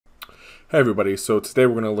Hey everybody, so today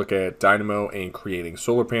we're going to look at Dynamo and creating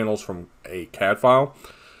solar panels from a CAD file.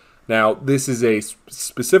 Now this is a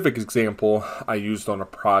specific example I used on a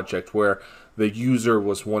project where the user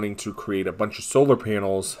was wanting to create a bunch of solar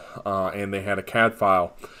panels and they had a CAD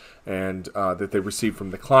file and that they received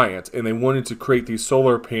from the client, and they wanted to create these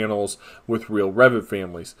solar panels with real Revit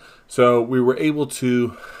families. So we were able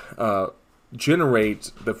to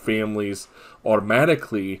generate the families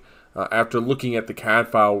automatically after looking at the CAD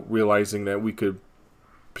file, realizing that we could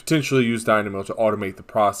potentially use Dynamo to automate the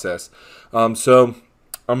process. So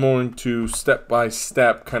I'm going to step by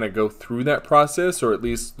step kind of go through that process, or at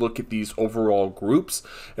least look at these overall groups,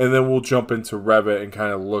 and then we'll jump into Revit and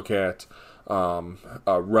kind of look at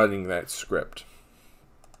running that script.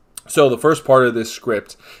 So the first part of this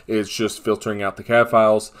script is just filtering out the CAD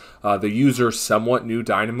files. The user somewhat knew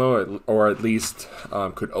Dynamo, or at least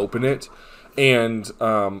could open it. And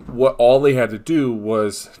what all they had to do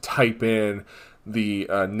was type in the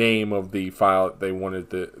name of the file they wanted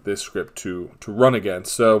this script to run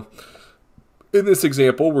against. So in this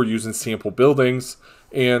example, we're using sample buildings,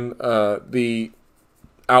 and the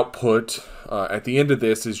output at the end of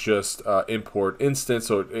this is just import instance,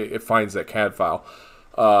 so it finds that CAD file.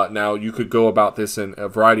 Now you could go about this in a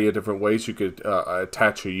variety of different ways. You could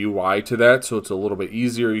attach a UI to that, so it's a little bit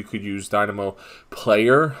easier. You could use Dynamo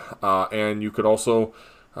Player, and you could also,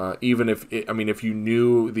 even if you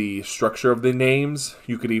knew the structure of the names,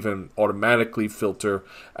 you could even automatically filter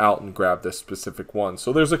out and grab this specific one.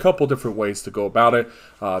 So there's a couple different ways to go about it.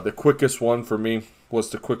 The quickest one for me was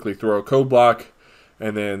to quickly throw a code block,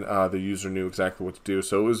 and then the user knew exactly what to do.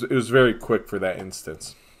 So it was very quick for that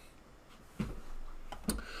instance.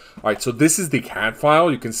 Alright, so this is the CAD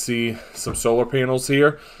file. You can see some solar panels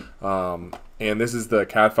here. And this is the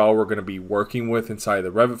CAD file we're going to be working with inside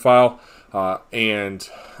the Revit file.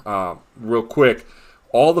 Real quick,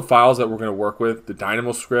 all the files that we're going to work with, the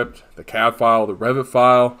Dynamo script, the CAD file, the Revit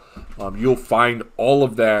file, you'll find all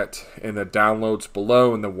of that in the downloads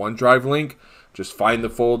below in the OneDrive link. Just find the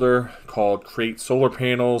folder called Create Solar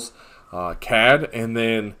Panels CAD, and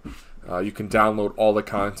then you can download all the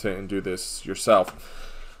content and do this yourself.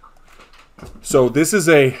 So this is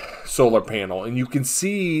a solar panel, and you can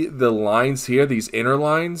see the lines here, these inner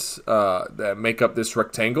lines that make up this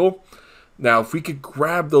rectangle. Now, if we could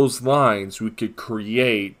grab those lines, we could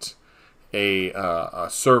create a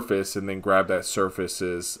surface and then grab that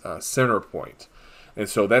surface's center point. And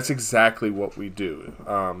so that's exactly what we do.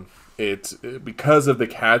 It's because of the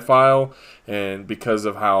CAD file and because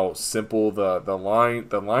of how simple the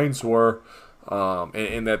lines were.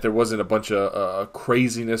 And that there wasn't a bunch of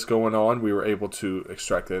craziness going on, we were able to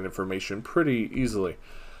extract that information pretty easily.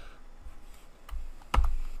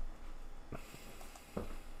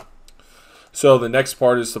 So the next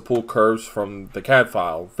part is to pull curves from the CAD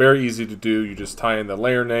file. Very easy to do. You just tie in the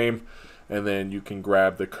layer name, and then you can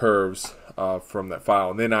grab the curves from that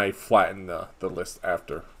file. And then I flatten the list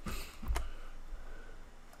after.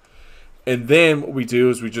 And then what we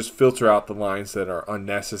do is we just filter out the lines that are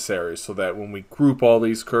unnecessary, so that when we group all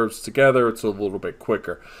these curves together, it's a little bit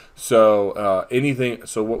quicker. So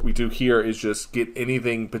so what we do here is just get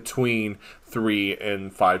anything between 3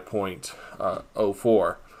 and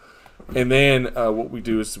 5.04. And then what we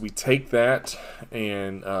do is we take that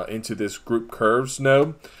and into this group curves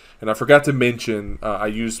node. And I forgot to mention, I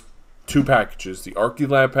use two packages, the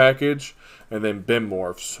Archilab package and then BIM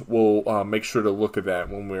morphs. We'll make sure to look at that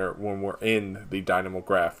when we're in the Dynamo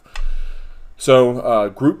graph. So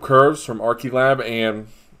group curves from Archilab, and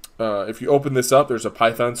if you open this up, there's a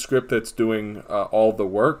Python script that's doing all the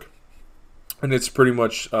work, and it's pretty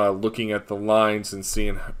much looking at the lines and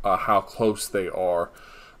seeing how close they are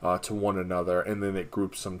to one another, and then it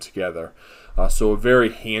groups them together. So a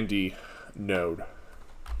very handy node.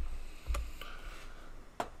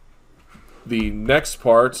 The next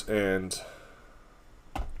part, and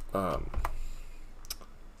let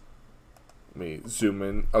me zoom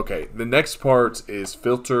in. Okay, the next part is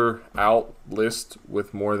filter out list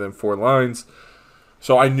with more than 4 lines.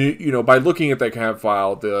 So I knew, by looking at that CAD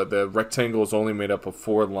file, the rectangle is only made up of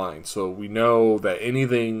 4 lines. So we know that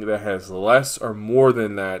anything that has less or more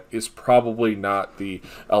than that is probably not the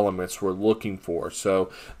elements we're looking for.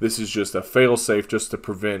 So this is just a fail-safe, just to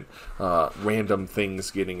prevent random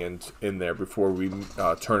things getting in there before we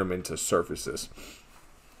turn them into surfaces.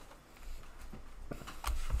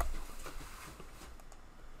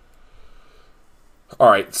 All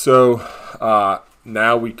right, so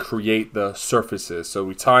now we create the surfaces. So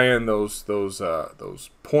we tie in those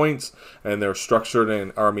points, and they're structured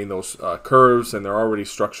in, those curves, and they're already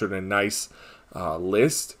structured in nice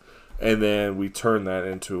list. And then we turn that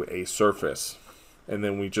into a surface. and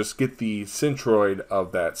then we just get the centroid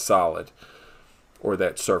of that solid or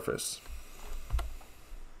that surface.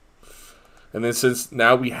 And then since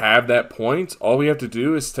now we have that point, all we have to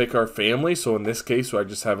do is take our family. So in this case, I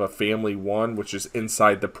just have a family 1, which is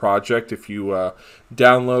inside the project. If you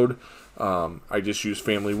download, I just use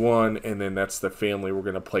family 1, and then that's the family we're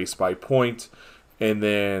going to place by point. And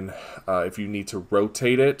then if you need to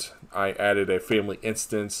rotate it, I added a family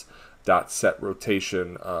instance .set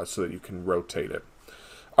rotation so that you can rotate it.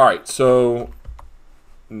 All right, so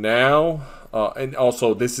now, and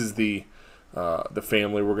also this is the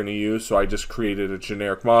family we're going to use. So I just created a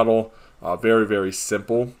generic model, very, very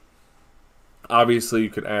simple. Obviously, you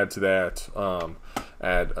could add to that,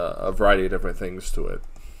 add a variety of different things to it.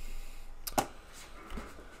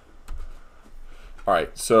 All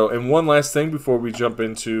right. So, and one last thing before we jump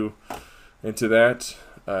into that.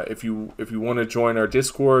 If you want to join our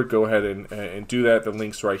Discord, go ahead and do that. The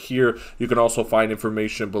link's right here. You can also find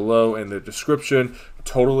information below in the description.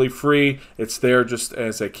 Totally free. It's there just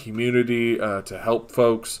as a community to help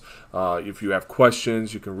folks. If you have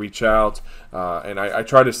questions, you can reach out. And I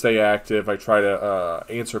try to stay active. I try to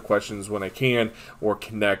answer questions when I can, or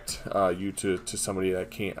connect you to somebody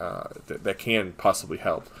that can possibly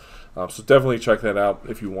help. So definitely check that out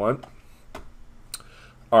if you want.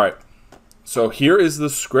 All right. So here is the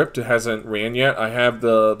script. It hasn't ran yet. I have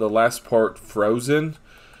the last part frozen.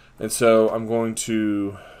 And so I'm going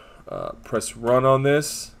to press run on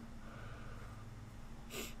this.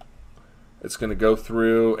 It's going to go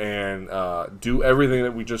through and do everything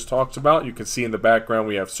that we just talked about. You can see in the background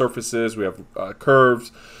we have surfaces, we have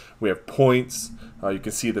curves, we have points. You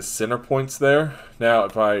can see the center points there. Now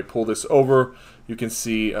if I pull this over, you can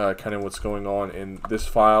see kind of what's going on in this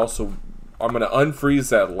file. So I'm going to unfreeze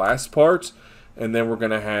that last part, and then we're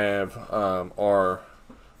going to have our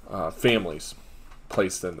families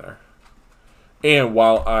placed in there. And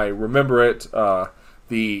while I remember it,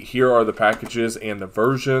 here are the packages and the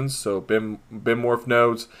versions, so BIMorph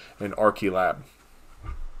nodes and Archilab.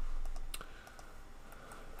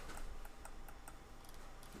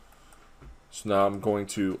 So now I'm going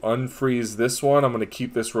to unfreeze this one. I'm going to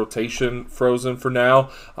keep this rotation frozen for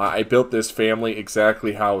now. I built this family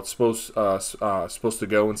exactly how it's supposed to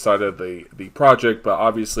go inside of the project, but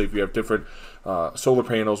obviously if you have different solar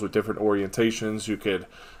panels with different orientations, you could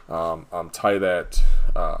tie that,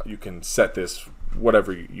 you can set this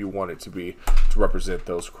whatever you want it to be to represent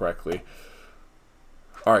those correctly.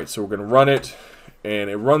 All right, so we're going to run it, and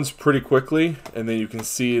it runs pretty quickly, and then you can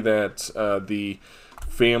see that the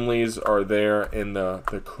families are there in the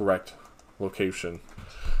correct location.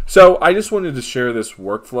 So I just wanted to share this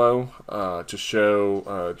workflow to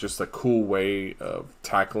show just a cool way of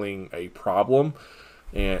tackling a problem.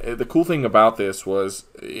 And the cool thing about this was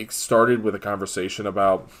it started with a conversation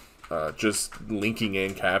about just linking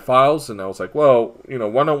in CAD files, and I was like, well, you know,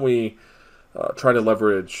 why don't we try to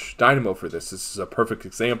leverage Dynamo for this? This is a perfect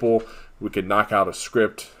example. We could knock out a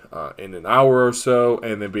script in an hour or so,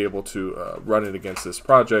 and then be able to run it against this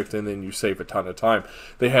project, and then you save a ton of time.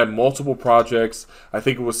 They had multiple projects. I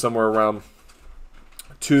think it was somewhere around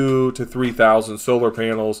 2,000 to 3,000 solar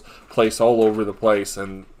panels placed all over the place,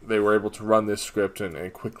 and they were able to run this script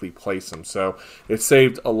and quickly place them. So it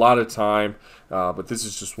saved a lot of time, but this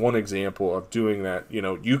is just one example of doing that. You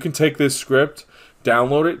know, you can take this script,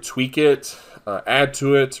 download it, tweak it, add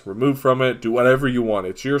to it, remove from it, do whatever you want.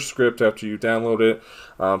 It's your script after you download it,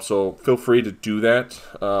 so feel free to do that,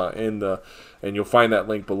 and you'll find that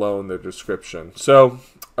link below in the description. So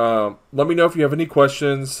let me know if you have any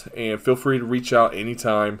questions, and feel free to reach out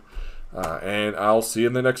anytime, and I'll see you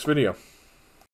in the next video.